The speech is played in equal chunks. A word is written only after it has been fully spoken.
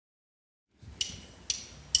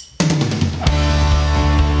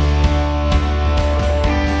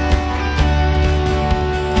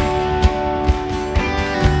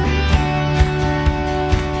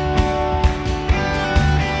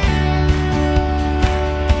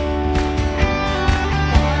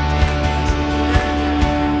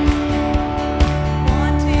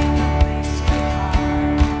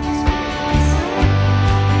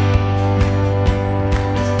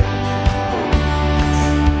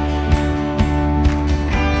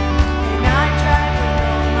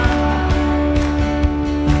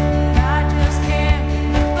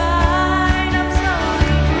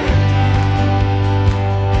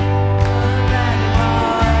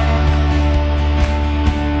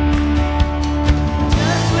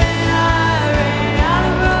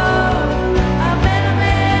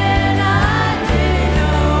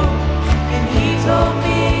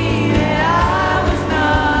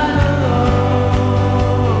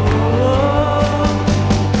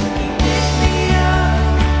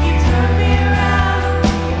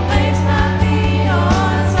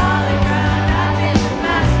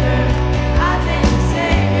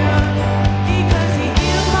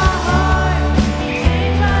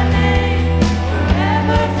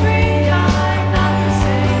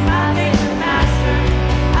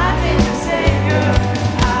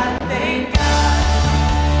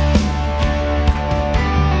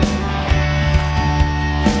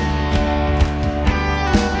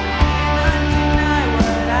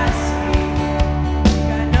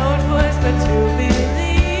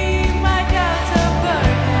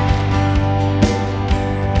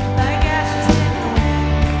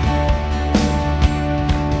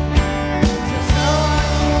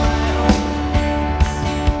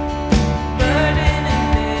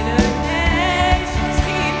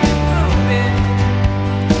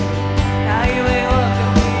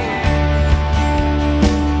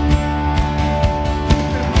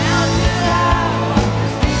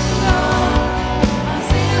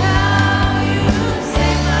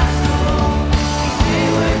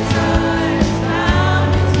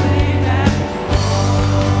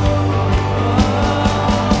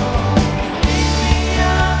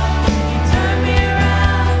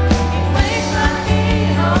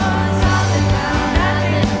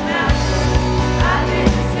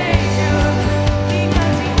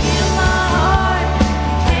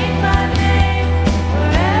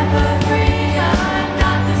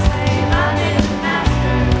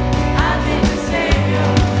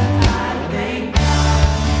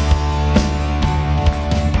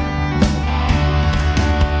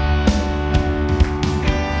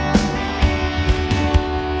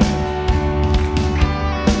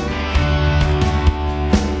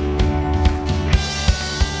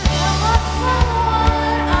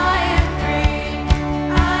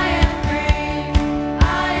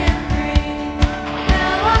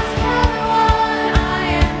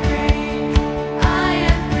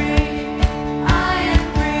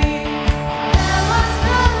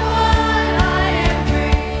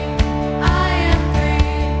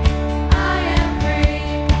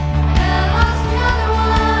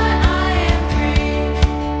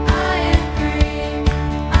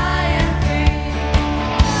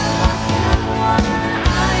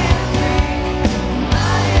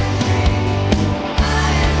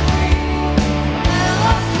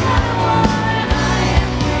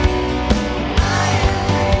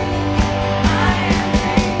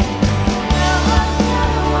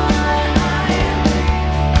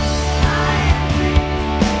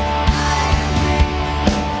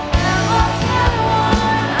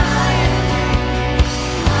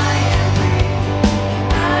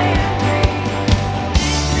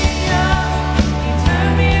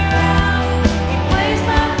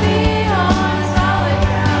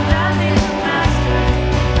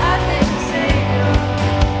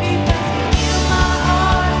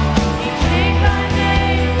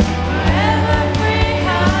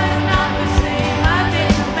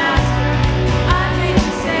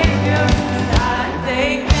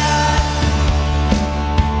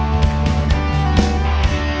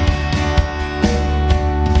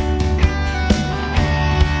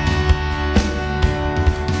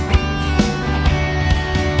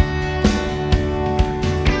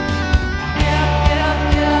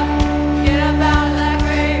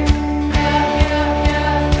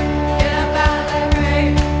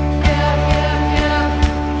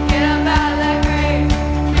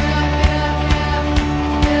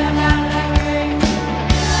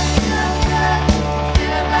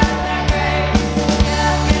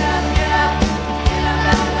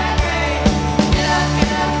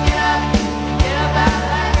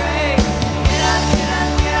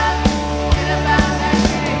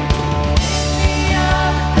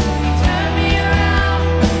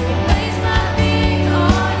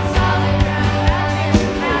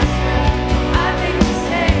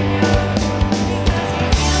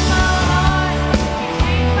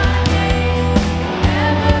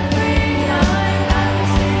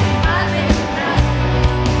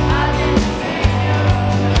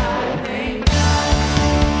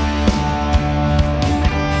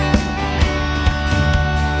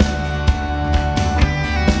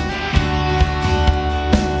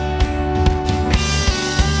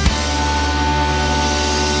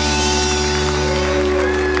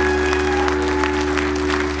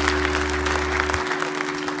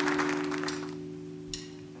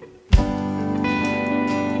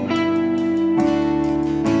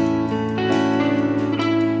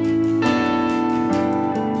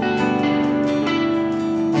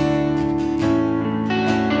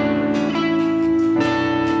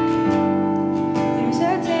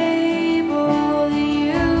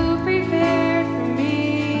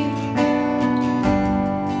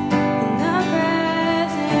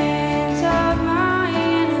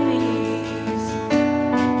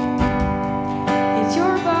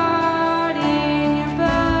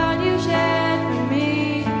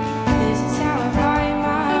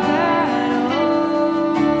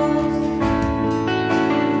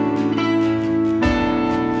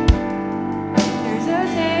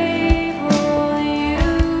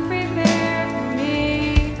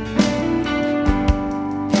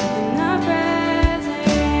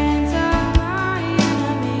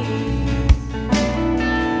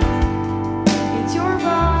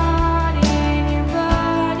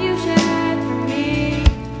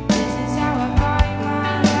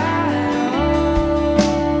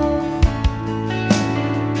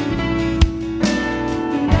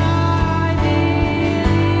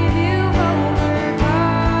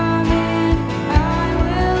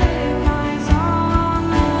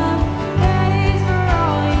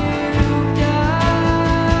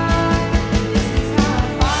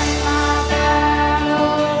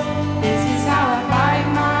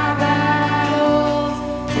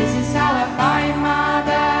is how I fight my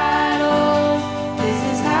battles. This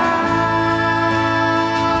is how.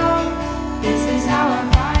 This is how I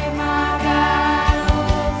fight my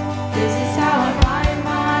battles. This is how I fight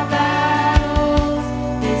my battles.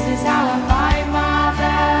 This is how I fight my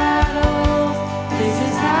battles. This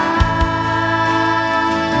is how.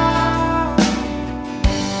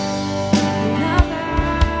 In the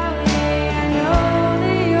valley, I know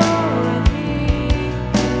that you're with me.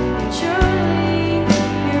 And truly,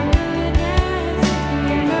 your goodness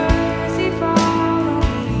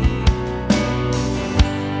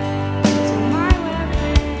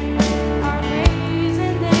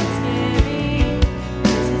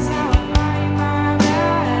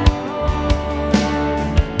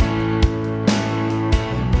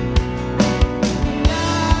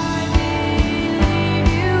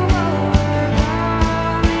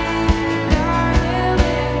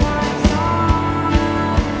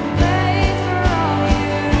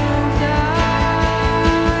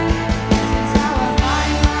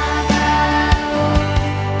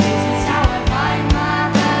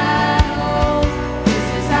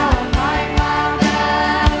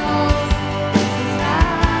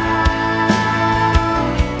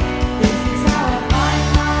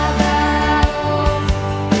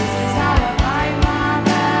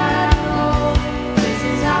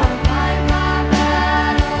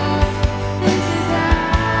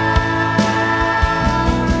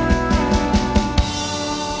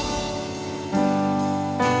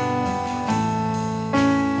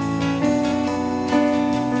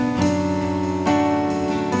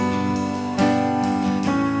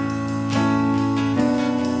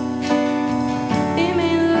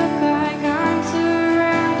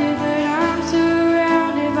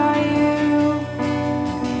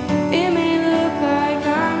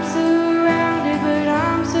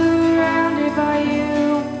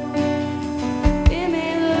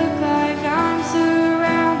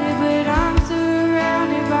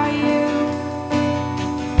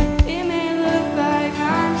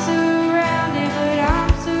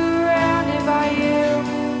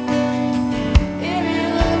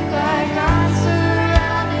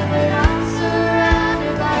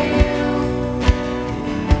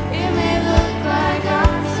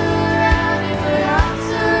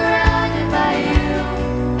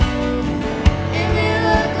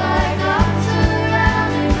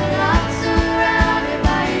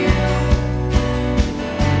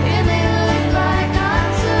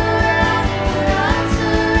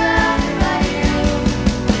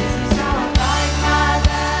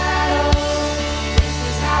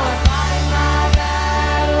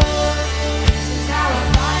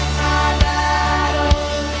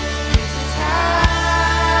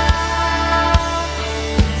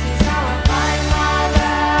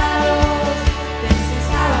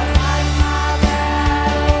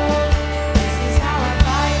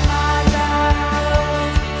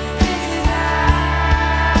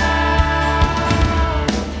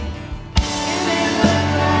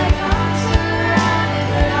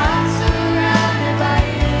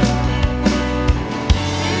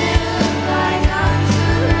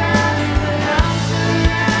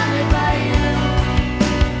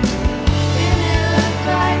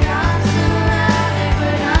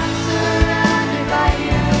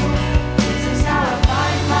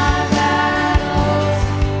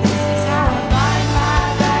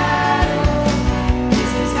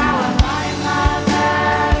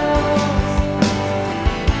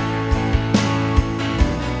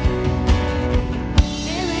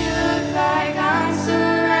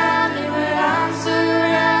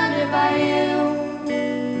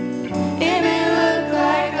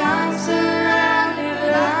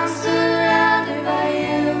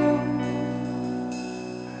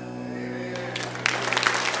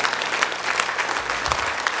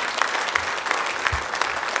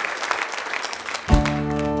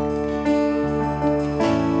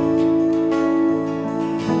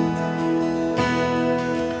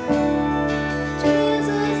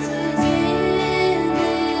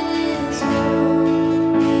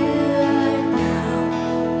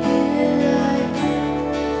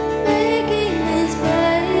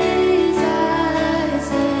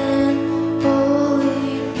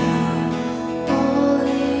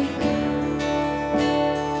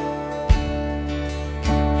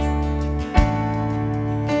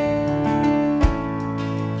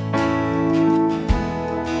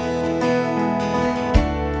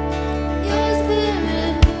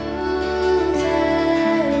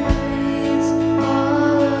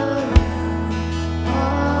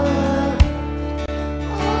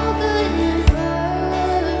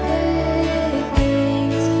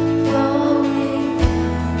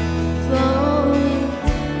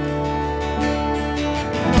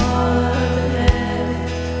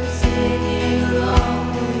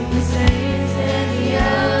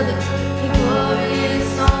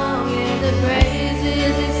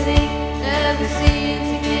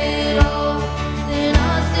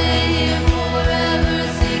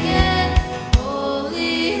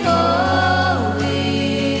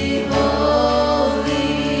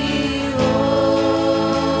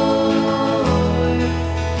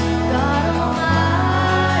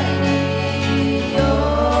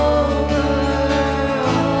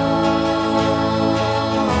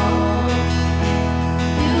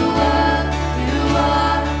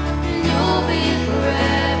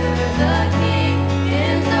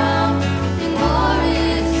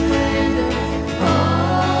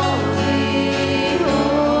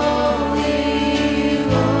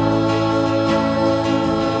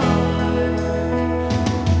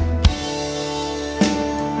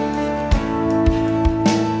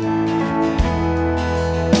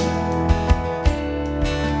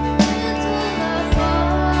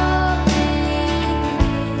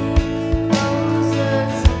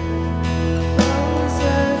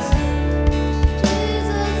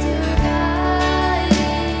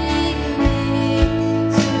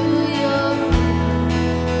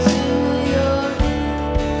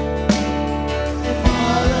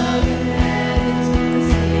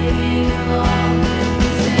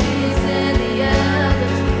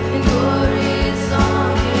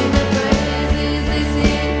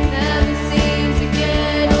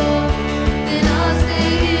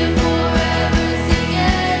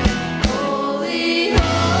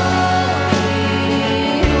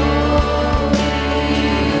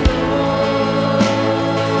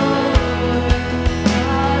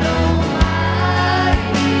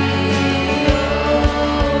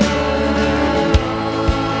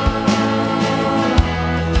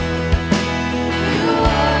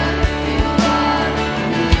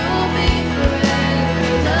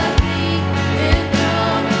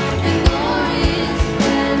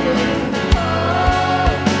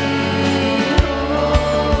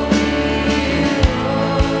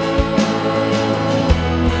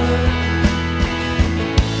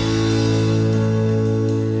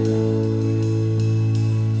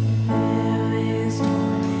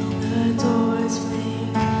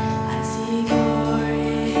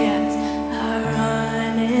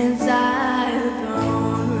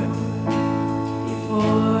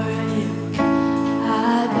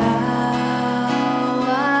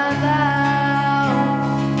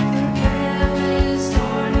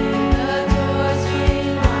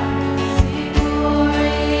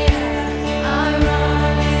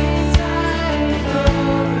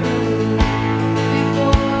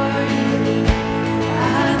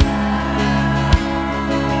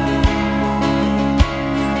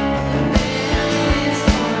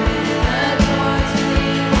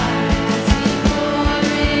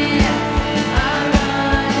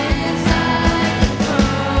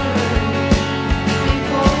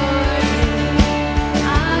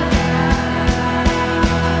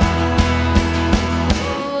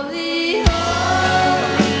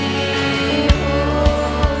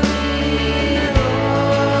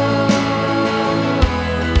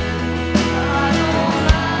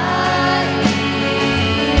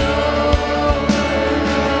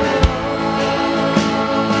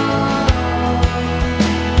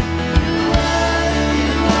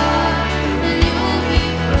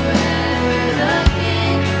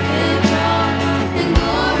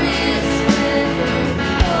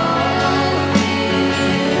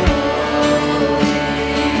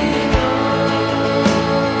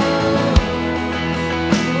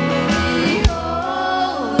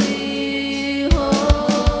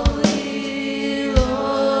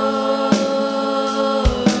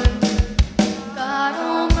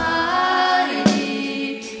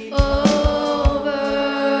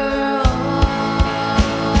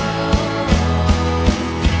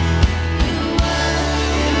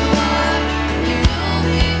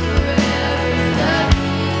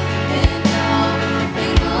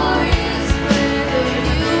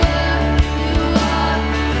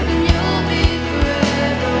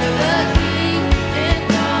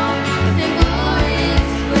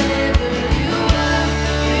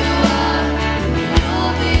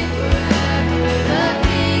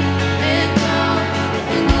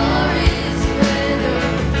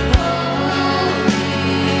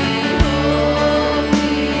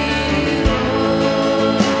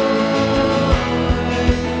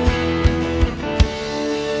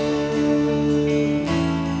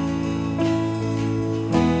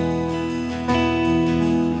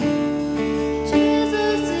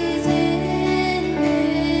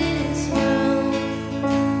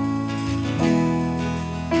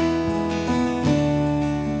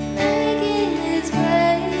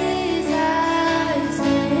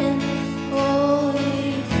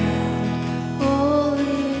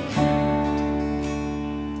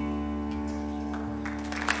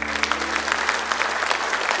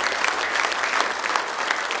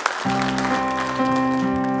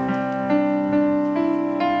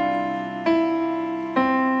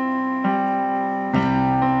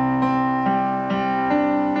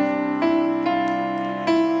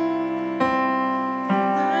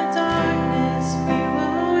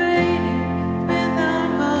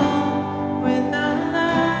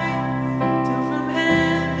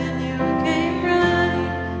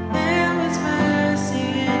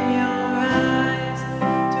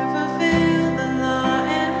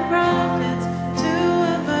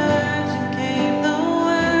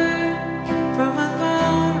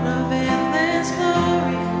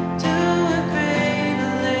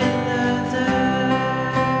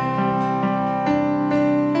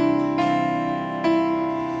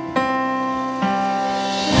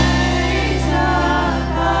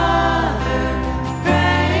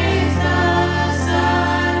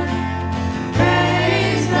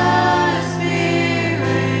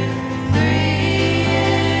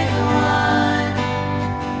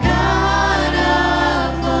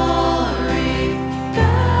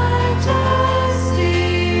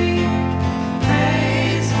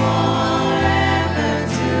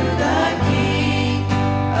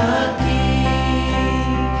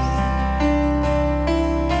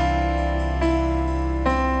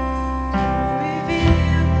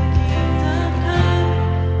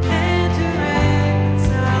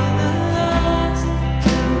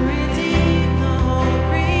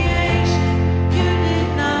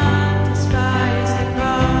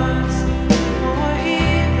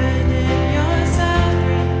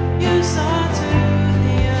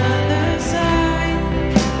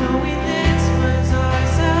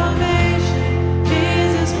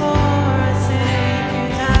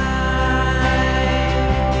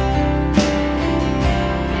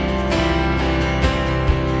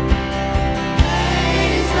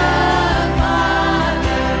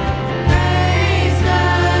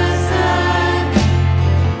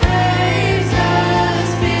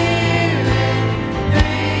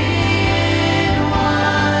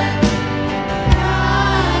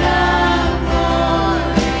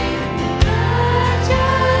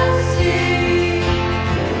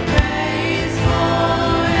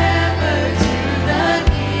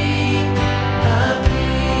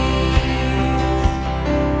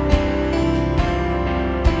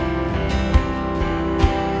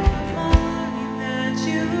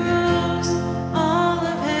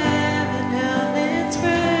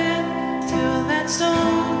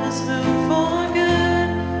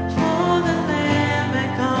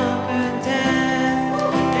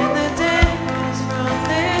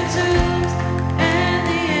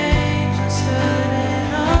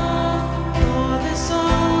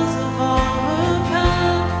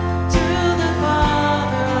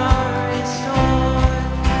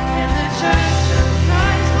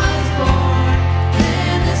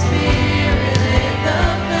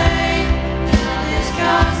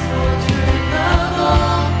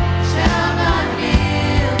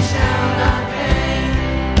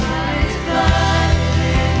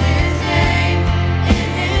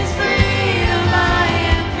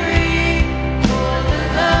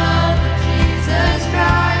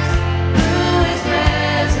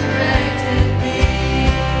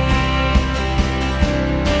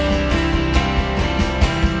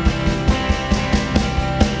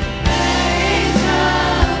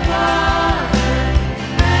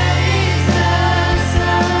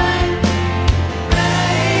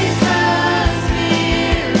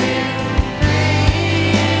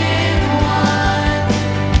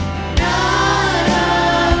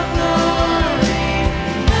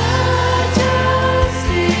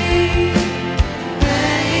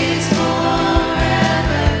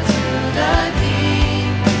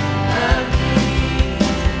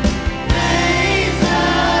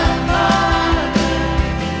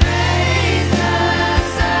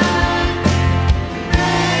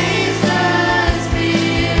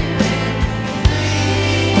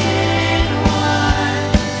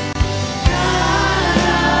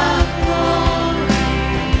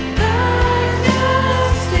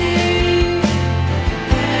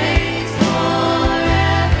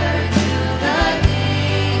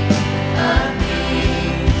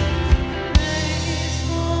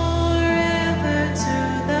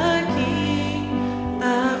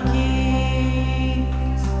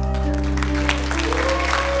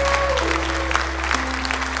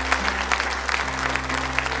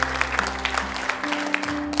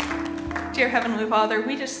dear Heavenly Father,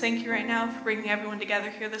 we just thank you right now for bringing everyone together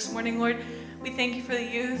here this morning, Lord. We thank you for the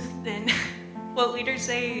youth and what leaders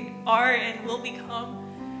they are and will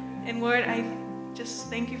become. And Lord, I just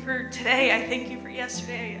thank you for today. I thank you for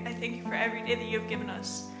yesterday. I thank you for every day that you have given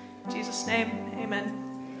us. In Jesus' name,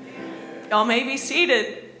 amen. Y'all may be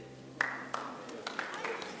seated.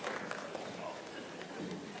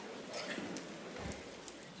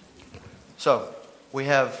 So, we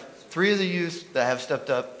have 3 of the youth that have stepped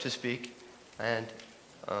up to speak, and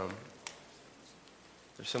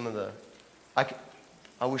there's some of the,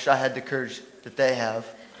 I wish I had the courage that they have.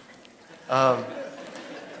 I'll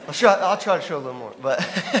try to show a little more, but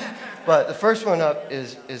but the first one up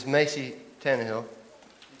is Macy Tannehill.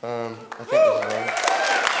 I think that's her name.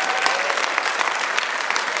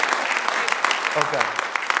 Okay.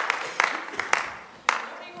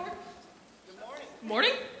 Good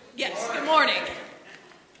morning? Yes, good morning.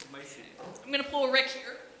 I'm going to pull a Rick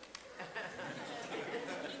here.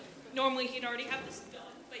 Normally he'd already have this done,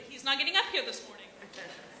 but he's not getting up here this morning.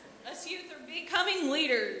 Us youth are becoming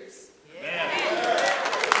leaders. Yeah.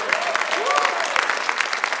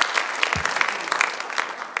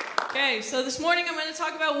 Okay, so this morning I'm going to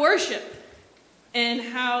talk about worship and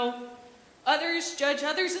how others judge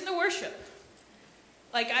others in the worship.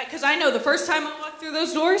 Because I know the first time I walked through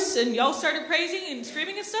those doors and y'all started praising and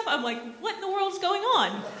screaming and stuff, I'm like, what in the world is going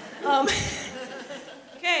on?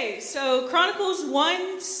 Okay, so Chronicles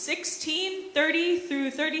 1:16-30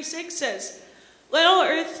 through 36 says, "Let all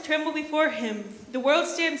earth tremble before him. The world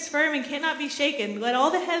stands firm and cannot be shaken. Let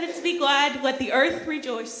all the heavens be glad. Let the earth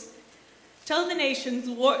rejoice. Tell the nations,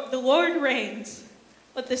 the Lord reigns.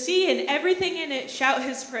 Let the sea and everything in it shout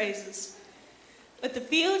his praises. Let the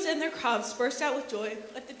fields and their crops burst out with joy.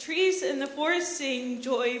 Let the trees and the forest sing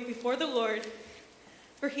joy before the Lord,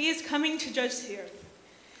 for he is coming to judge the earth.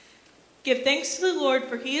 Give thanks to the Lord,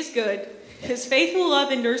 for he is good. His faithful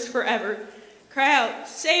love endures forever. Cry out,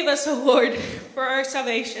 save us, O Lord, for our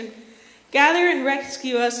salvation. Gather and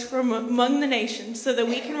rescue us from among the nations, so that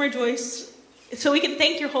we can rejoice, so we can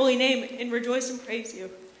thank your holy name and rejoice and praise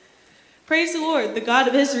you. Praise the Lord, the God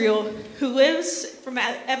of Israel, who lives from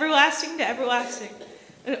everlasting to everlasting."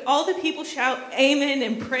 And all the people shout, "Amen,"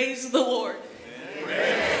 and praise the Lord.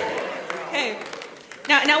 Amen. Okay.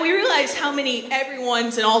 Now we realize how many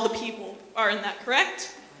everyone's and all the people are in that,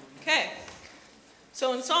 correct? Okay.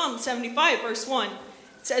 So in Psalm 75, verse 1, it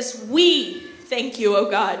says, "We thank you, O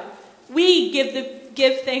God. We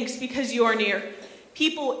give thanks because you are near.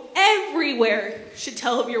 People everywhere should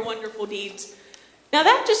tell of your wonderful deeds." Now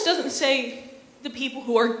that just doesn't say the people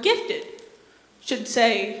who are gifted should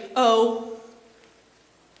say, "Oh,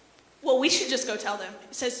 well, we should just go tell them."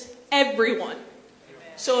 It says everyone.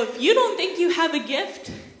 So if you don't think you have a gift,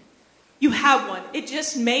 you have one. It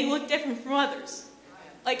just may look different from others.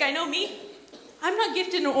 Like I know me, I'm not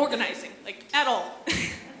gifted in organizing, at all.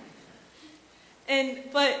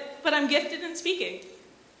 But I'm gifted in speaking.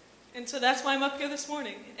 And so that's why I'm up here this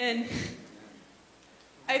morning. And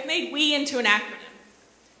I've made "we" into an acronym.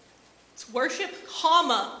 It's worship,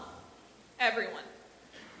 everyone.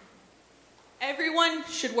 Everyone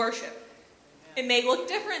should worship. It may look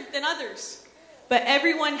different than others, but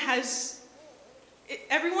everyone's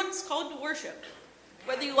called to worship.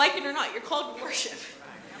 Whether you like it or not, you're called to worship.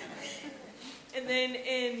 And then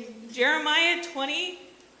in Jeremiah 20,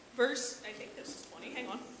 verse, I think this is 20, hang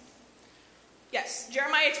on. Yes,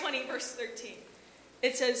 Jeremiah 20, verse 13.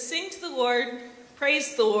 It says, "Sing to the Lord,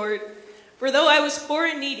 praise the Lord. For though I was poor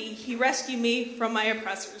and needy, he rescued me from my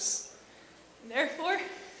oppressors." And therefore,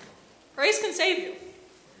 praise can save you.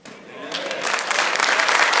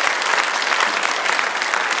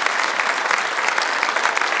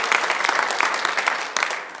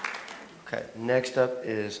 Okay, next up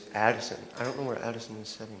is Addison. I don't know where Addison is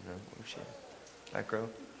sitting now. Where's she? Back row.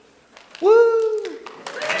 Woo!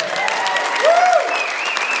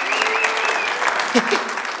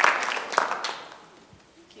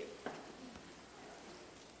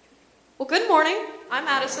 Well, good morning. I'm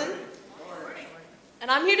Addison.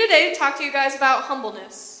 And I'm here today to talk to you guys about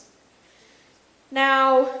humbleness.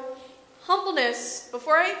 Now, humbleness,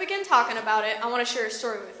 before I begin talking about it, I want to share a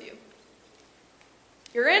story with you.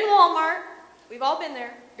 You're in Walmart. We've all been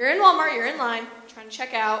there. You're in Walmart, you're in line, trying to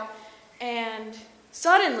check out, and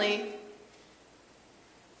suddenly,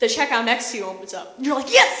 the checkout next to you opens up. And you're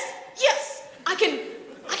like, yes, I can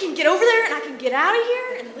get over there and I can get out of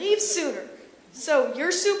here and leave sooner. So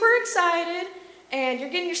you're super excited, and you're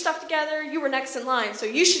getting your stuff together. You were next in line, so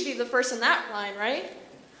you should be the first in that line, right?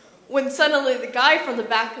 When suddenly the guy from the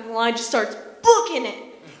back of the line just starts booking it,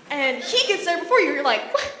 and he gets there before you. You're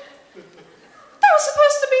like, what? That was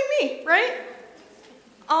supposed to be me, right?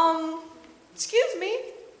 excuse me,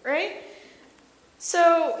 right?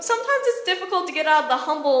 So sometimes it's difficult to get out of the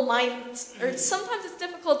humble mind, or sometimes it's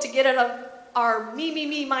difficult to get out of our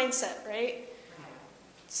me mindset, right?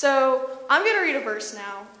 So I'm going to read a verse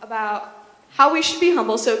now about how we should be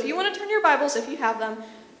humble. So if you want to turn your Bibles, if you have them,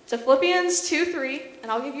 to Philippians 2:3,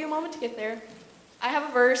 and I'll give you a moment to get there. I have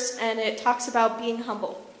a verse, and it talks about being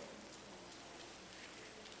humble.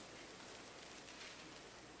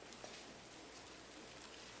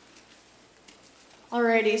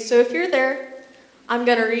 Alrighty, so if you're there, I'm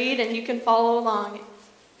going to read and you can follow along.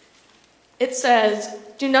 It says,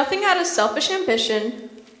 "Do nothing out of selfish ambition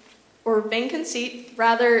or vain conceit,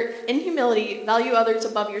 rather, in humility, value others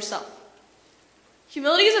above yourself."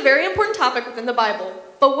 Humility is a very important topic within the Bible,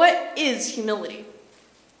 but what is humility?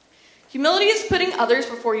 Humility is putting others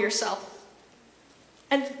before yourself.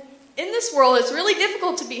 And in this world, it's really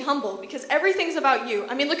difficult to be humble because everything's about you.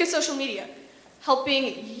 I mean, look at social media.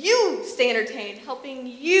 Helping you stay entertained, helping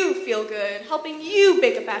you feel good, helping you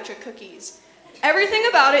bake a batch of cookies. Everything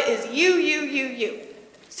about it is you.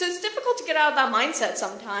 So it's difficult to get out of that mindset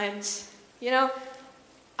sometimes, you know?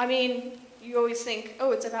 I mean, you always think,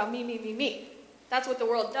 oh, it's about me. That's what the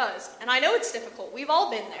world does. And I know it's difficult. We've all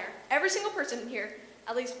been there. Every single person here,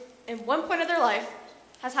 at least in one point of their life,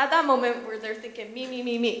 has had that moment where they're thinking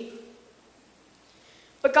me.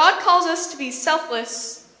 But God calls us to be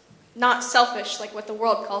selfless, not selfish like what the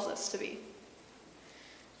world calls us to be.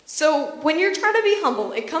 So when you're trying to be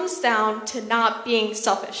humble, it comes down to not being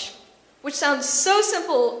selfish, which sounds so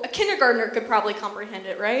simple, a kindergartner could probably comprehend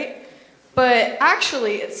it, right? But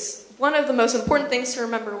actually, it's one of the most important things to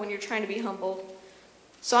remember when you're trying to be humble.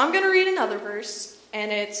 So I'm going to read another verse, and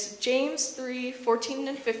it's James 3:14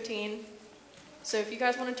 and 15. So if you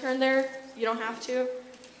guys want to turn there, you don't have to.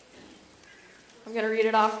 I'm going to read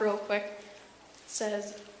it off real quick. It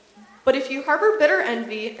says, "But if you harbor bitter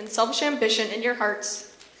envy and selfish ambition in your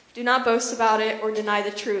hearts, do not boast about it or deny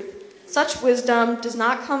the truth. Such wisdom does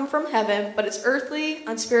not come from heaven, but it's earthly,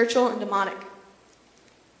 unspiritual, and demonic."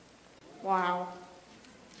 Wow.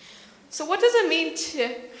 So what does it mean to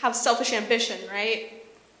have selfish ambition, right?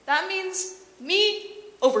 That means me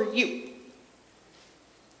over you.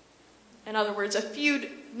 In other words, a feud,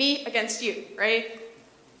 me against you, right?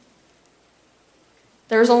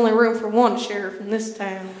 There's only room for one sheriff in this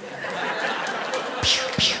town.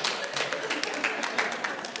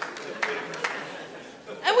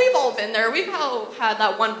 And we've all been there. We've all had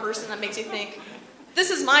that one person that makes you think, this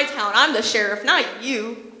is my town, I'm the sheriff, not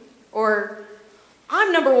you. Or,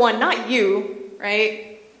 I'm number one, not you, right?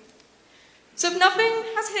 So if nothing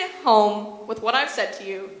has hit home with what I've said to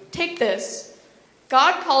you, take this.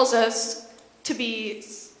 God calls us to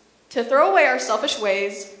throw away our selfish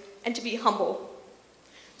ways and to be humble.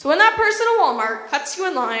 So when that person at Walmart cuts you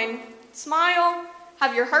in line, smile,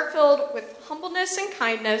 have your heart filled with humbleness and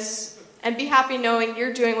kindness, and be happy knowing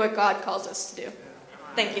you're doing what God calls us to do.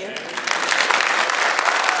 Thank you.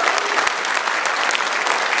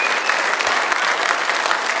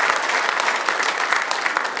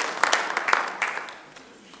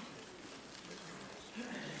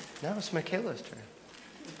 Now it's Michaela's turn.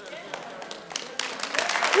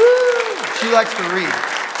 Woo! She likes to read.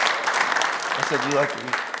 I said you like to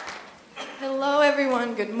read. Hello,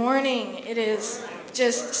 everyone. Good morning. It is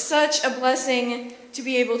just such a blessing to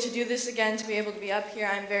be able to do this again, to be able to be up here.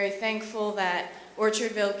 I'm very thankful that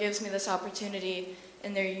Orchardville gives me this opportunity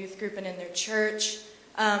in their youth group and in their church.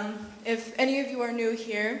 If any of you are new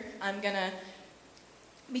here, I'm going to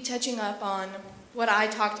be touching up on what I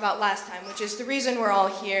talked about last time, which is the reason we're all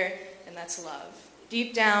here, and that's love.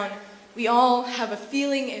 Deep down, we all have a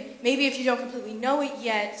feeling, maybe if you don't completely know it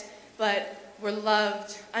yet, but we're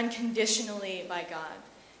loved unconditionally by God.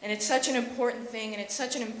 And it's such an important thing, and it's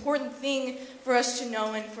such an important thing for us to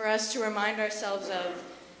know and for us to remind ourselves of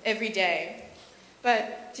every day.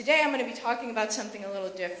 But today I'm going to be talking about something a little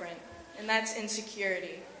different, and that's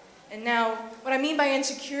insecurity. And now, what I mean by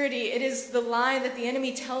insecurity, it is the lie that the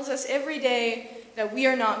enemy tells us every day that we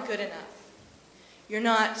are not good enough. You're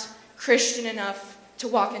not Christian enough to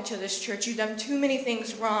walk into this church. You've done too many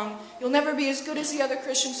things wrong. You'll never be as good as the other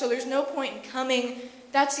Christians, so there's no point in coming.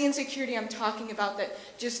 That's the insecurity I'm talking about that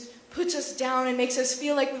just puts us down and makes us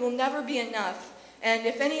feel like we will never be enough. And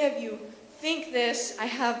if any of you think this, I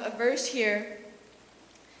have a verse here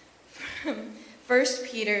from 1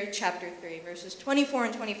 Peter chapter 3, verses 24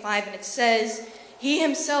 and 25, and it says, "He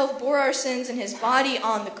himself bore our sins in his body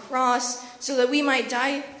on the cross, so that we might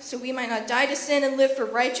not die to sin and live for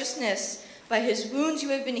righteousness. By his wounds you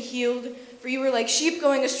have been healed, for you were like sheep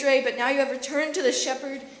going astray, but now you have returned to the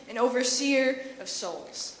shepherd and overseer of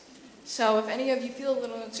souls." So if any of you feel a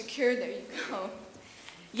little insecure, there you go.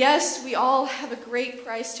 Yes, we all have a great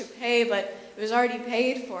price to pay, but it was already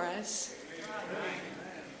paid for us.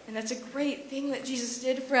 And that's a great thing that Jesus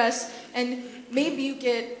did for us. And maybe you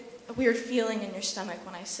get a weird feeling in your stomach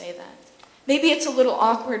when I say that. Maybe it's a little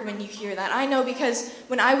awkward when you hear that. I know, because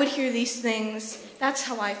when I would hear these things, that's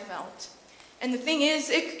how I felt. And the thing is,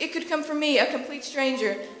 it could come from me, a complete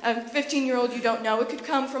stranger, a 15-year-old you don't know. It could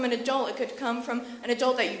come from an adult. It could come from an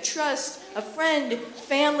adult that you trust, a friend,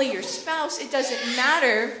 family, your spouse. It doesn't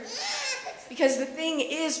matter, because the thing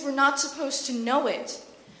is, we're not supposed to know it.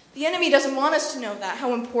 The enemy doesn't want us to know that,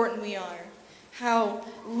 how important we are, how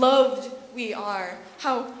loved we are,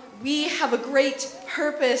 how we have a great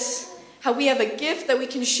purpose, how we have a gift that we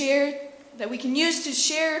can share, that we can use to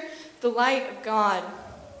share the light of God.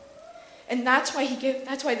 And that's why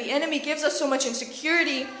the enemy gives us so much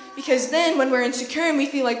insecurity, because then when we're insecure and we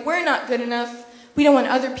feel like we're not good enough, we don't want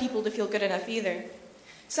other people to feel good enough either.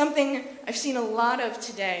 Something I've seen a lot of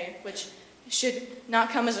today, which should not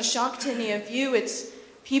come as a shock to any of you, it's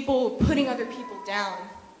people putting other people down.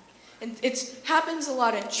 And it happens a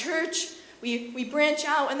lot in church. We branch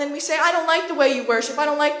out and then we say, I don't like the way you worship, I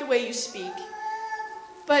don't like the way you speak.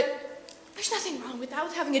 But there's nothing wrong with that,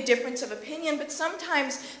 with having a difference of opinion, but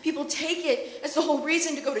sometimes people take it as the whole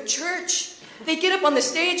reason to go to church. They get up on the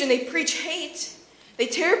stage and they preach hate. They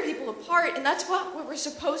tear people apart, and that's what we're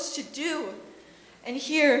supposed to do. And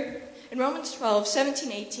here, in Romans 12,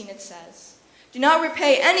 17, 18, it says, do not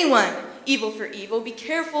repay anyone evil for evil. Be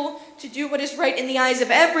careful to do what is right in the eyes of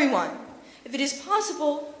everyone. If it is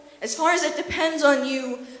possible, as far as it depends on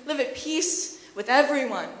you, live at peace with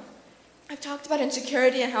everyone. I've talked about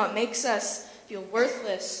insecurity and how it makes us feel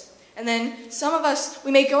worthless. And then some of us,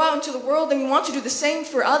 we may go out into the world and we want to do the same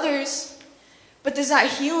for others. But does that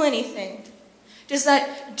heal anything? Does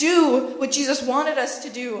that do what Jesus wanted us to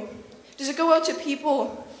do? Does it go out to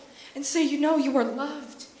people and say, you know, you are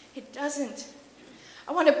loved? It doesn't.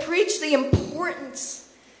 I want to preach the importance,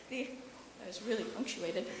 that was really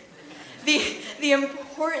punctuated, the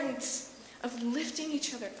importance of lifting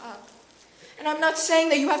each other up. And I'm not saying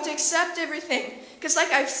that you have to accept everything, because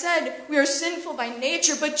like I've said, we are sinful by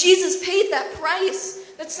nature, but Jesus paid that price.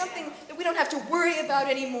 That's something that we don't have to worry about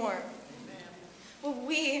anymore. What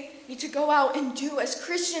we need to go out and do as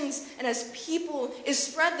Christians and as people is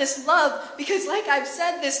spread this love, because like I've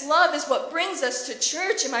said, this love is what brings us to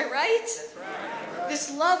church. Am I right? That's right.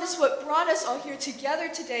 This love is what brought us all here together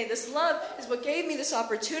today. This love is what gave me this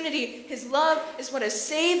opportunity. His love is what has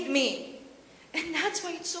saved me. And that's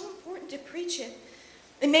why it's so important to preach it.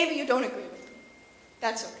 And maybe you don't agree with me.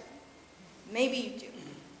 That's okay. Maybe you do.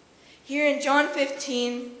 Here in John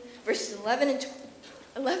 15, verses 11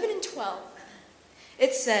 and 12,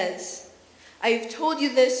 it says, I have told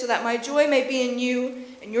you this so that my joy may be in you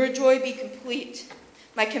and your joy be complete.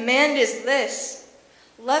 My command is this: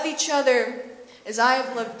 love each other as I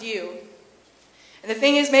have loved you. And the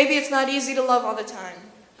thing is, maybe it's not easy to love all the time.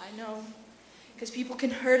 I know. Because people can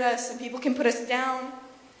hurt us and people can put us down.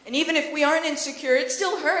 And even if we aren't insecure, it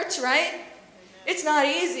still hurts, right? It's not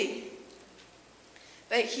easy.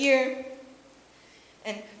 But here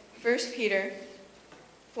in 1 Peter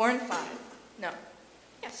 4 and 5,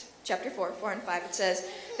 chapter 4, 4 and 5, it says,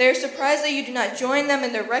 they are surprised that you do not join them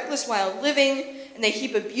in their reckless wild living, and they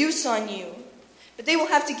heap abuse on you. But they will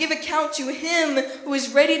have to give account to him who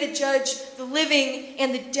is ready to judge the living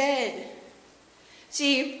and the dead.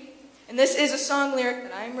 See, and this is a song lyric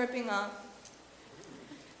that I'm ripping off.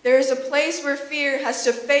 There is a place where fear has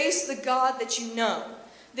to face the God that you know.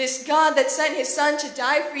 This God that sent his son to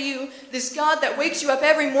die for you. This God that wakes you up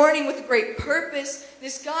every morning with a great purpose.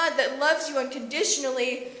 This God that loves you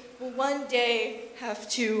unconditionally will one day have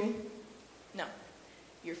to,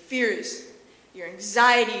 your fears, your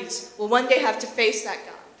anxieties will one day have to face that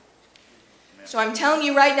God. So I'm telling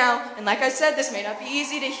you right now, and like I said, this may not be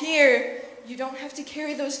easy to hear, you don't have to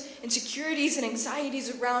carry those insecurities and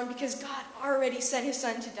anxieties around, because God already sent his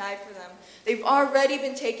son to die for them. They've already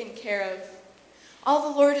been taken care of.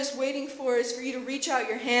 All the Lord is waiting for is for you to reach out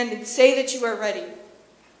your hand and say that you are ready.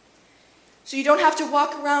 So you don't have to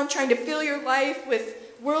walk around trying to fill your life with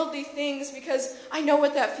worldly things, because I know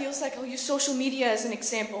what that feels like. I'll use social media as an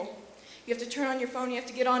example. You have to turn on your phone, you have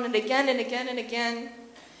to get on it again and again and again,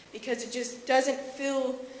 because it just doesn't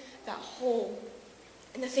fill that hole.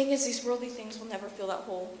 And the thing is, these worldly things will never fill that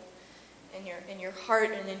hole in your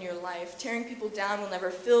heart and in your life. Tearing people down will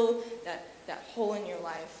never fill that hole in your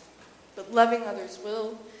life. But loving others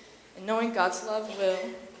will, and knowing God's love will.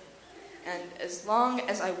 And as long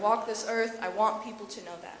as I walk this earth, I want people to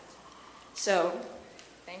know that. So,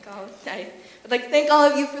 I would like to thank all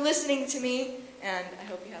of you for listening to me, and I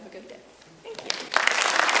hope you have a good day. Thank you.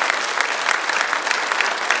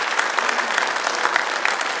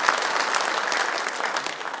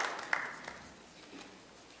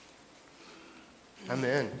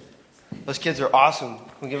 Those kids are awesome. Can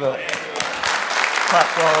we give a clap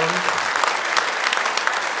for all of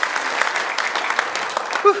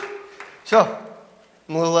them? Whew. So,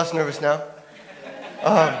 I'm a little less nervous now.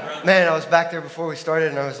 Man, I was back there before we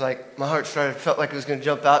started, and I was like, my heart felt like it was going to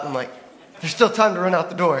jump out, and I'm like, there's still time to run out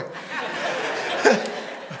the door.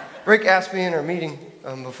 Rick asked me in our meeting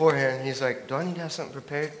beforehand, and he's like, do I need to have something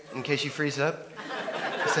prepared in case you freeze up?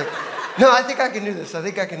 I said, no, I think I can do this.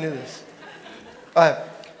 All right,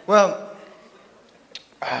 well,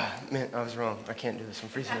 man, I was wrong. I can't do this. I'm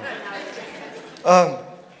freezing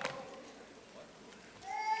up.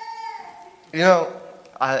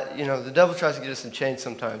 The devil tries to get us in chains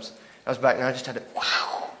sometimes. I was back, and I just had to,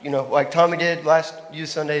 like Tommy did last Youth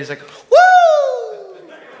Sunday. He's like, woo!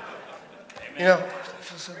 It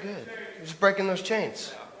feels so good. You're just breaking those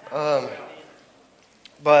chains.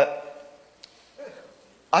 But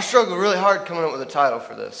I struggled really hard coming up with a title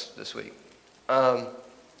for this week.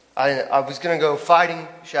 I was going to go fighting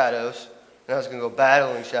shadows, and I was going to go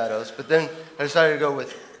battling shadows, but then I decided to go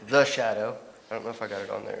with the shadow. I don't know if I got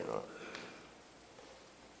it on there or not.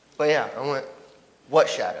 But yeah, I went, what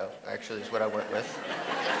shadow, actually, is what I went with.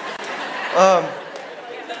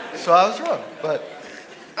 So I was wrong, but,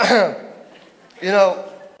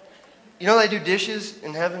 they do dishes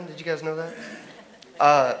in heaven. Did you guys know that?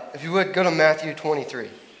 If you would, go to Matthew 23.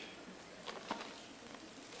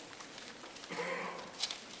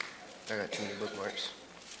 I got too many bookmarks.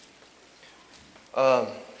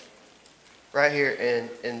 Right here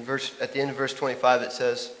in verse, at the end of verse 25, it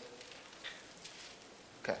says,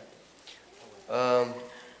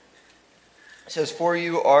 it says, for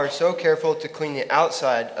you are so careful to clean the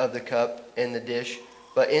outside of the cup and the dish,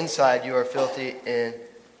 but inside you are filthy and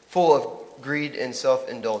full of greed and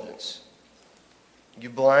self-indulgence. You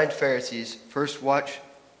blind Pharisees, first wash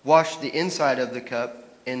the inside of the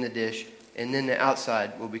cup and the dish, and then the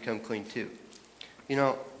outside will become clean too.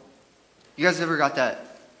 You guys ever got that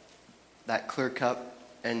clear cup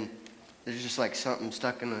and there's just like something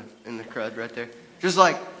stuck in the crud right there? Just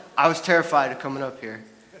like I was terrified of coming up here,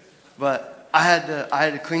 but I had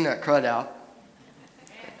to clean that crud out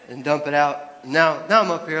and dump it out. Now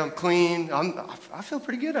I'm up here. I'm clean. I feel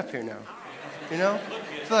pretty good up here now. I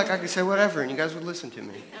feel like I could say whatever and you guys would listen to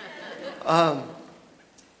me. But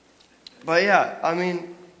yeah, I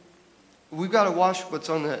mean, we've got to wash what's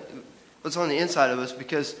on the inside of us,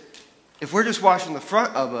 because if we're just washing the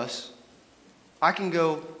front of us, I can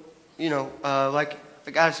go, like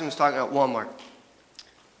Addison was talking about Walmart.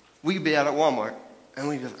 We could be out at Walmart, and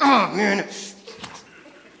we'd be like, oh, man, it's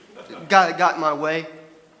got in my way.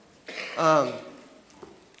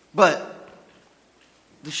 But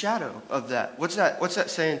the shadow of that, what's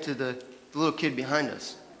that saying to the little kid behind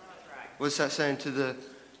us? What's that saying to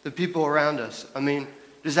the people around us? I mean,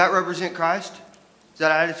 does that represent Christ? Is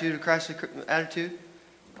that attitude of Christ's attitude?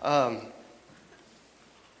 I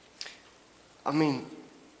mean,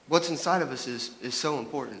 what's inside of us is so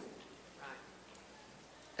important.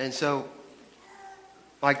 And so,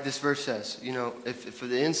 like this verse says, if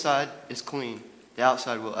the inside is clean, the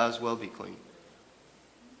outside will as well be clean.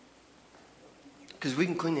 Because we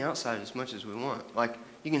can clean the outside as much as we want. Like,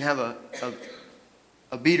 you can have a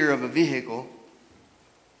beater of a vehicle.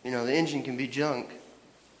 The engine can be junk,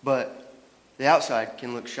 but the outside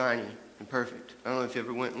can look shiny and perfect. I don't know if you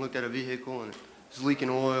ever went and looked at a vehicle and it was leaking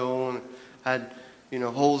oil and it had,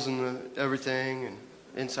 holes in everything, and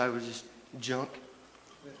the inside was just junk.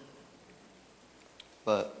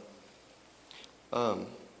 But,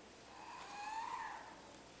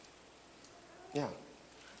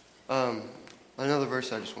 another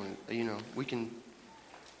verse I just wanted, we can,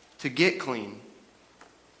 to get clean,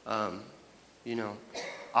 I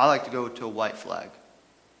like to go to a white flag.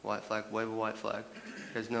 Wave a white flag. You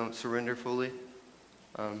guys know, surrender fully.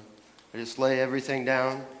 I just lay everything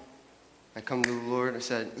down. I come to the Lord. I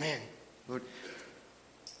said, man, Lord,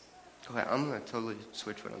 go ahead. I'm going to totally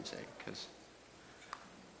switch what I'm saying, because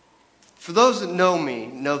for those that know me,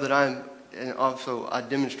 know that and also I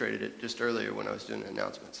demonstrated it just earlier when I was doing the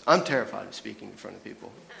announcements. I'm terrified of speaking in front of people.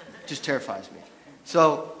 It just terrifies me.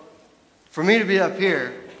 So for me to be up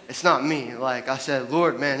here, it's not me. Like I said,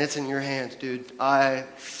 Lord, man, it's in your hands, dude. I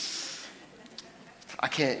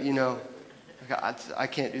can't, I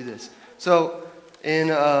can't do this. So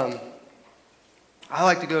I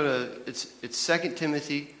like to go to, it's 2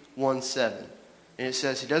 Timothy 1:7. And it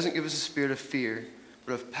says, he doesn't give us a spirit of fear,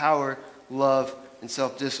 but of power, love, and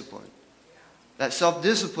self-discipline. That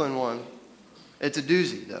self-discipline one, it's a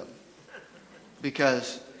doozy, though.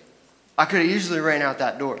 Because I could have easily ran out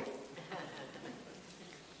that door.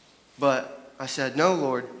 But I said, no,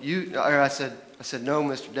 Lord, I said, no,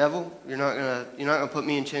 Mr. Devil, you're not gonna put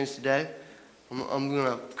me in chains today. I'm going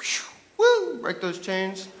to break those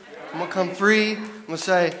chains. I'm going to come free. I'm going to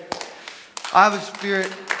say, I have a spirit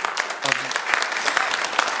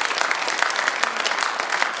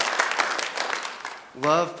of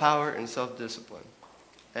love, power, and self-discipline.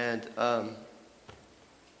 And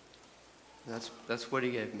that's what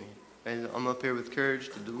he gave me. And I'm up here with courage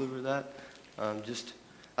to deliver that.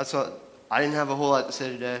 That's what I didn't have a whole lot to say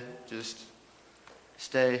today. Just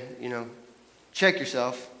stay, check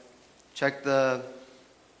yourself. Check the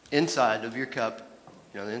inside of your cup,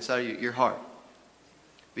 the inside of your heart.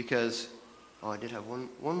 Because, I did have one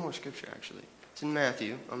more scripture actually. It's in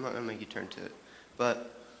Matthew. I'm not going to make you turn to it.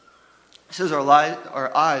 But it says our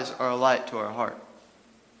eyes are a light to our heart.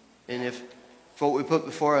 And if what we put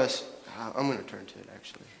before us, I'm going to turn to it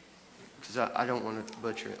actually. Because I don't want to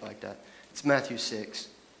butcher it like that. It's Matthew 6. It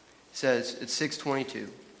says, it's 6:22.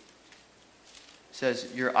 It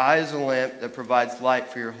says, your eye is a lamp that provides light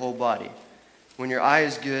for your whole body. When your eye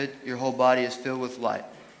is good, your whole body is filled with light.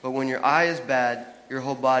 But when your eye is bad, your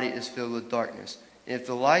whole body is filled with darkness. And if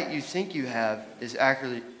the light you think you have is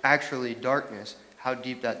actually darkness, how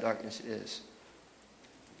deep that darkness is.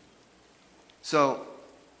 So,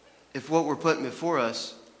 if what we're putting before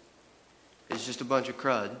us is just a bunch of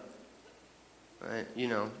crud, right?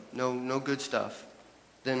 No good stuff,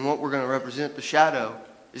 then what we're going to represent, the shadow,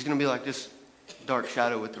 is going to be like this dark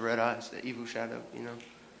shadow with the red eyes, the evil shadow,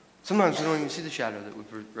 Sometimes we don't even see the shadow that we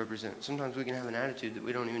represent. Sometimes we can have an attitude that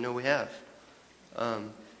we don't even know we have.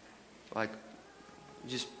 Like,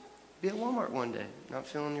 just be at Walmart one day, not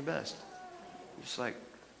feeling your best. Just like,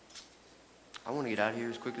 I want to get out of here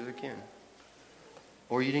as quick as I can.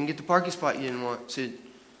 Or you didn't get the parking spot you didn't want. So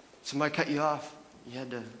somebody cut you off. You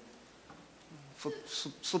had to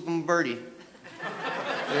slip them a birdie.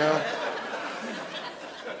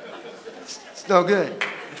 It's no good.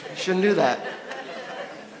 You shouldn't do that.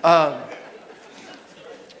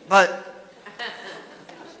 But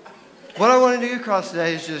what I want to do across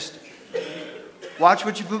today is just watch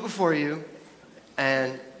what you put before you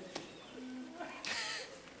and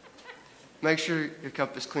make sure your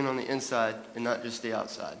cup is clean on the inside and not just the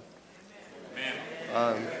outside.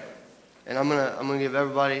 And I'm gonna give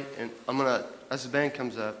everybody, and as the band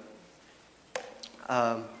comes up,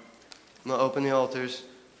 I'm gonna open the altars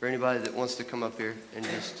for anybody that wants to come up here and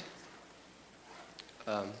just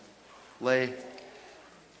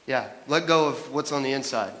let go of what's on the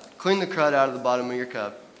inside. Clean the crud out of the bottom of your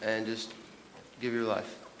cup and just give your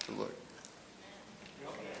life to the Lord.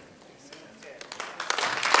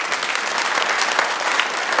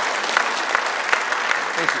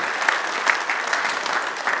 Thank you.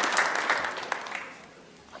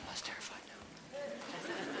 I'm less terrified now.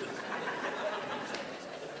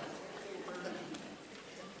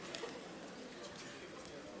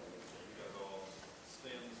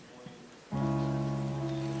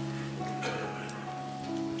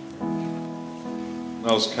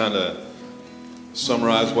 I was kind of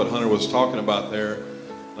summarize what Hunter was talking about there.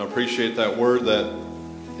 And I appreciate that word that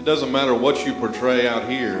it doesn't matter what you portray out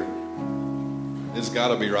here, it's got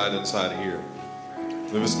to be right inside here.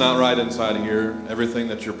 If it's not right inside here, everything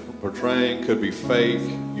that you're portraying could be fake.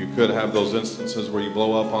 You could have those instances where you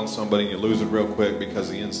blow up on somebody and you lose it real quick because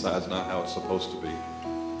the inside's not how it's supposed to be.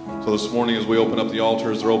 So this morning as we open up the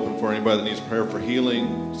altars, they're open for anybody that needs prayer for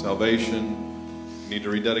healing, salvation. You need to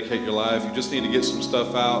rededicate your life. You just need to get some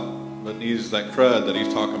stuff out that needs, that crud that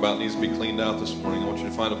he's talking about needs to be cleaned out this morning. I want you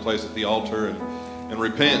to find a place at the altar and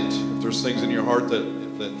repent. If there's things in your heart that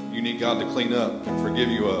you need God to clean up and forgive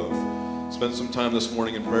you of, spend some time this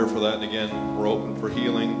morning in prayer for that. And again, we're open for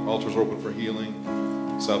healing. Altars are open for healing,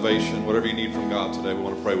 salvation, whatever you need from God today. We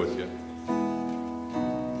want to pray with you.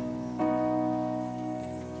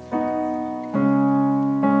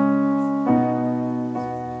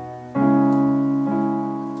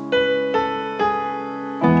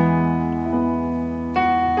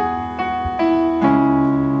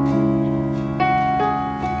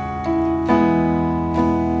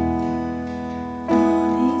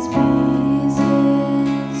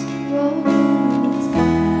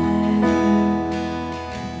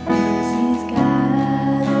 He's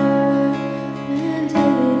gathered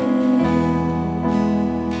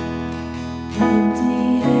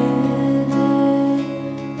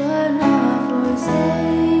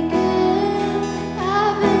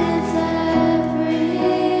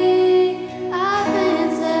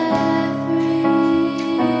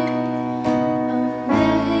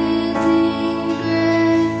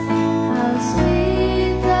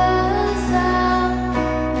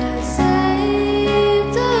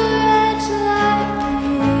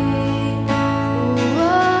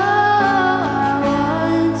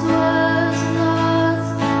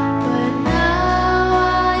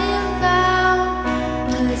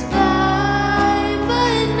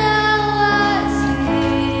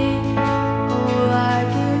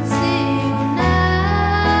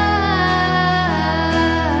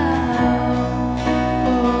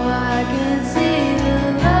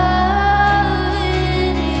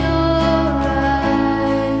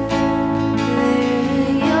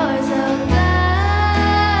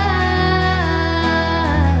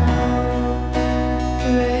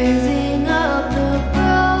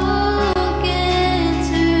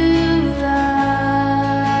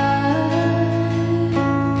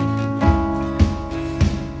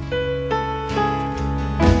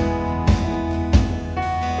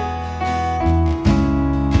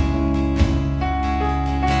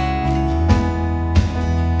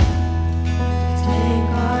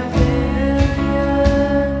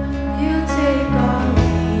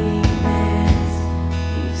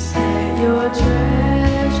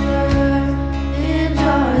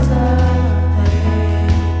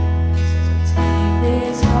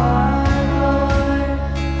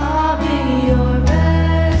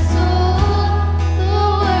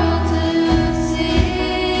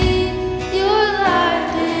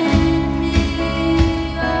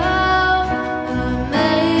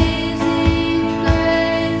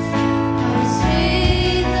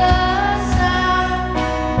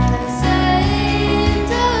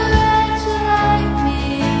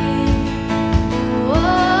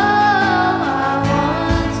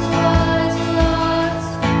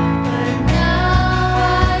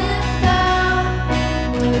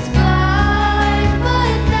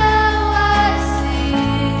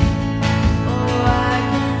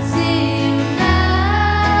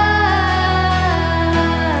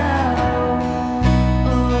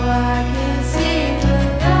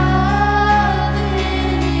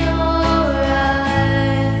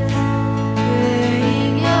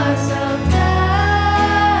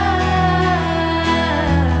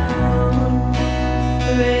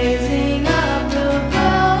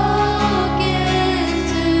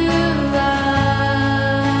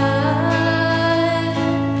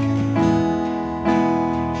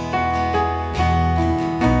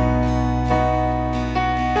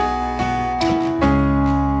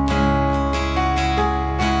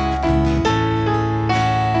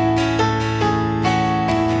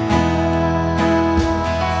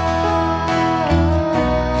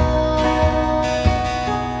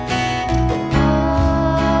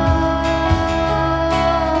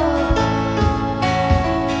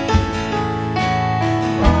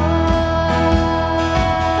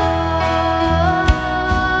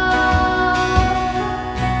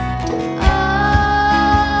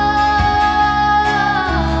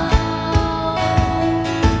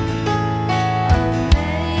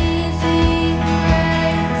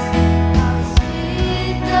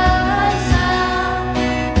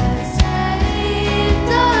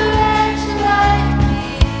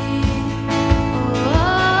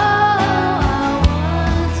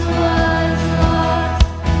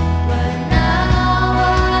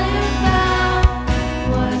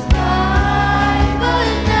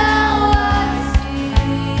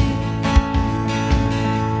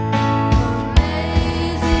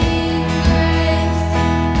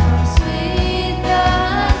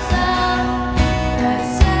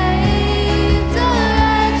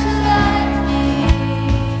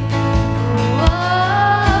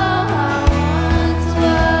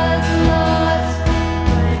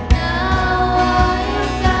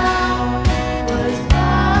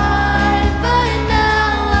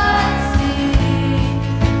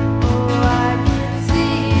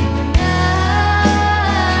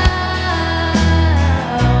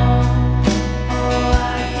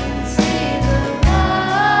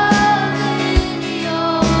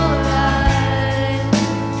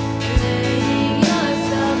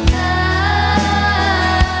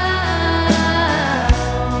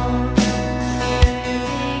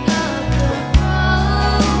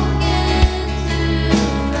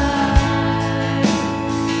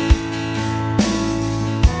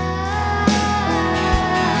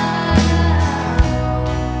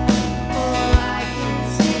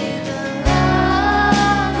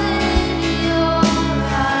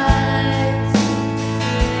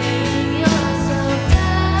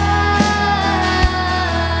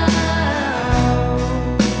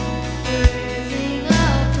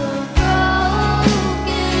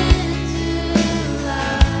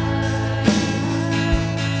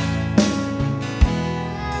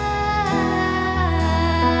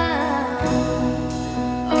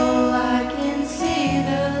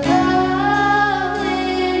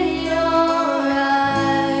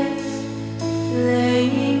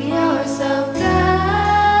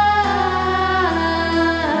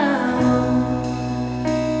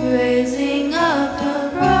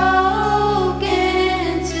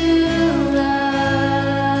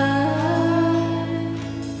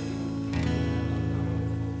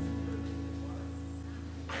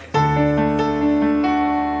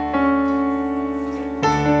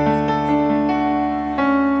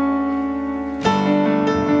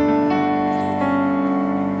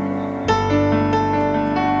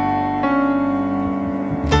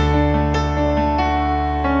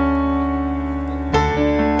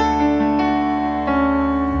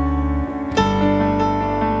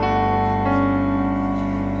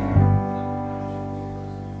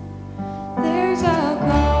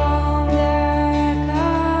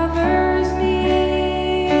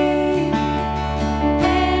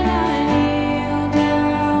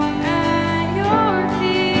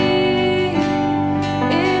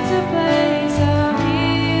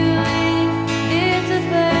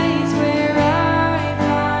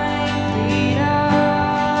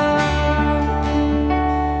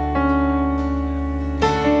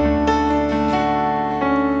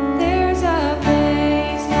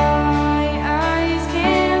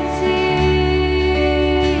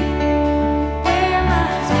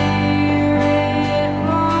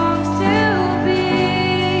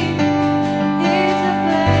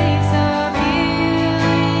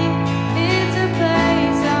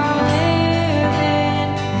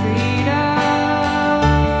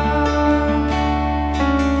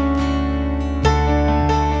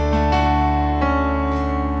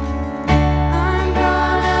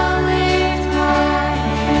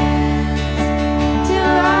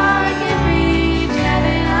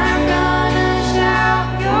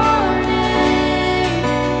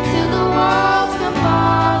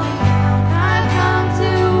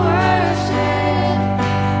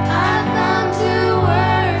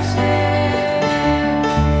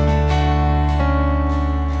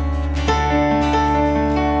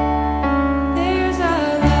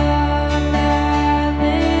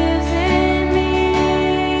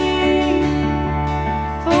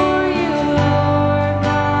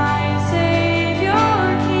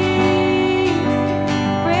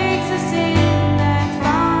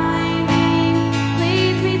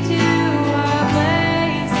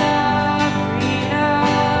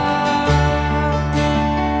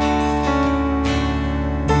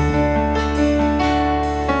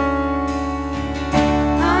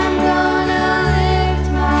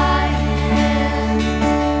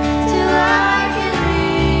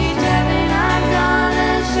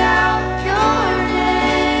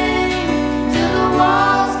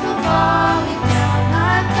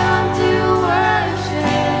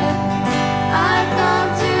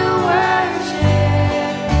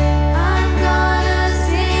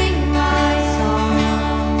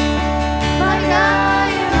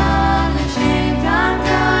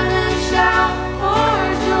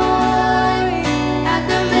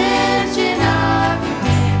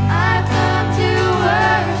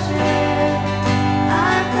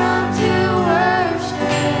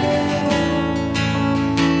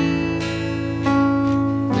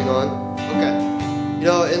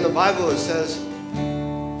because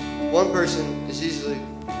one person is easily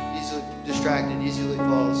distracted, easily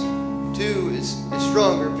falls. 2 is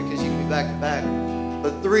stronger because you can be back to back.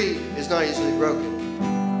 But 3 is not easily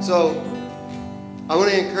broken. So I want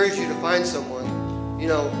to encourage you to find someone. You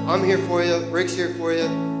know, I'm here for you. Rick's here for you.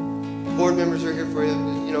 Board members are here for you.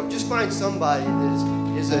 You know, just find somebody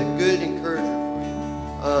that is a good encourager for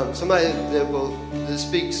you. Somebody that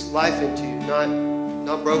speaks life into you,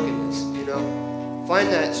 not brokenness. You know, find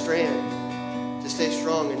that strand to stay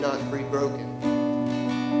strong and not be broken.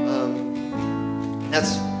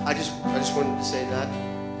 I just wanted to say that. I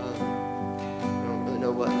don't really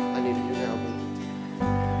know what I need to do now,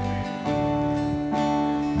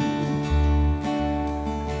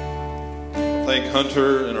 but Thank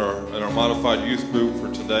Hunter and our modified youth group for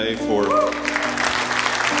today for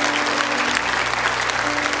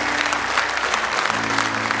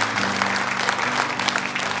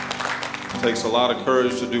it takes a lot of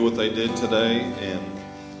courage to do what they did today, and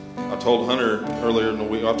I told Hunter earlier in the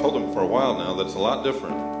week, I've told him for a while now that it's a lot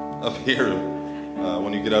different up here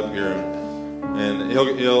when you get up here, and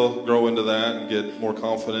he'll grow into that and get more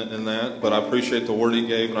confident in that. But I appreciate the word he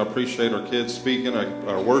gave, and I appreciate our kids speaking,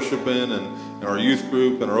 our worshiping, and our youth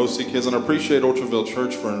group and our OC kids, and I appreciate Orchardville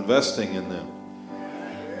Church for investing in them.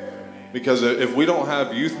 Because if we don't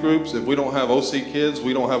have youth groups, if we don't have OC kids,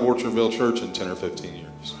 we don't have Orchardville Church in 10 or 15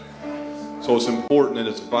 years. So it's important and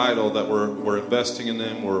it's vital that we're investing in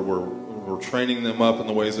them. We're training them up in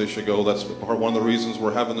the ways they should go. That's one of the reasons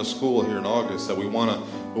we're having the school here in August. That we want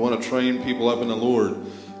to train people up in the Lord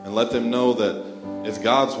and let them know that it's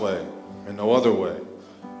God's way and no other way.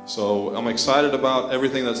 So I'm excited about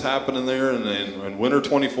everything that's happening there. And Winter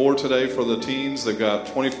 24 today for the teens. They've got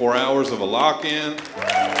 24 hours of a lock-in.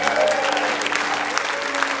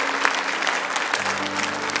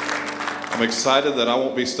 I'm excited that I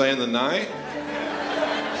won't be staying the night.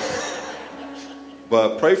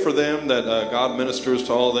 But pray for them that God ministers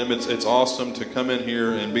to all of them. It's awesome to come in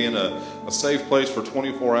here and be in a safe place for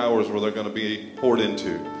 24 hours where they're going to be poured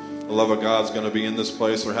into. The love of God's going to be in this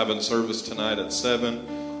place. We're having service tonight at 7.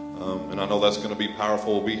 And I know that's going to be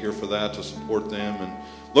powerful. We'll be here for that to support them. And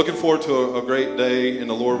looking forward to a great day in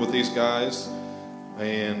the Lord with these guys.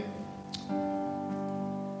 And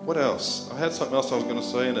what else? I had something else I was going to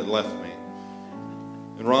say and it left me.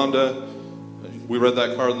 And Rhonda, we read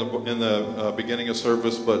that card in the beginning of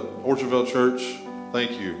service, but Orchardville Church,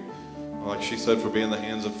 thank you. Like she said, for being the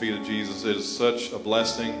hands and feet of Jesus. It is such a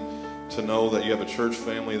blessing to know that you have a church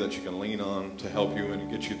family that you can lean on to help you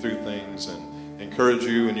and get you through things and encourage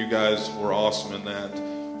you. And you guys were awesome in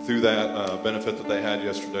that, through that benefit that they had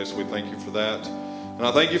yesterday. So we thank you for that. And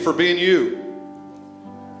I thank you for being you.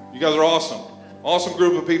 You guys are awesome. Awesome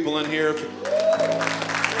group of people in here.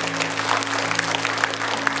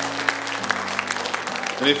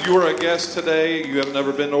 And if you are a guest today, you have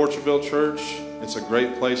never been to Orchardville Church, it's a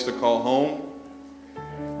great place to call home.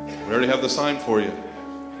 We already have the sign for you.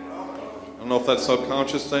 I don't know if that's a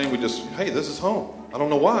subconscious thing. We just, hey, this is home. I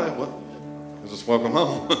don't know why. Well, because it's welcome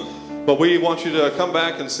home. But we want you to come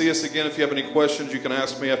back and see us again. If you have any questions, you can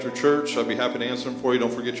ask me after church. I'd be happy to answer them for you.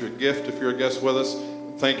 Don't forget your gift if you're a guest with us.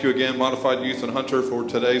 Thank you again, Modified Youth and Hunter, for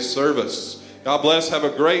today's service. God bless. Have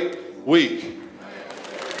a great week.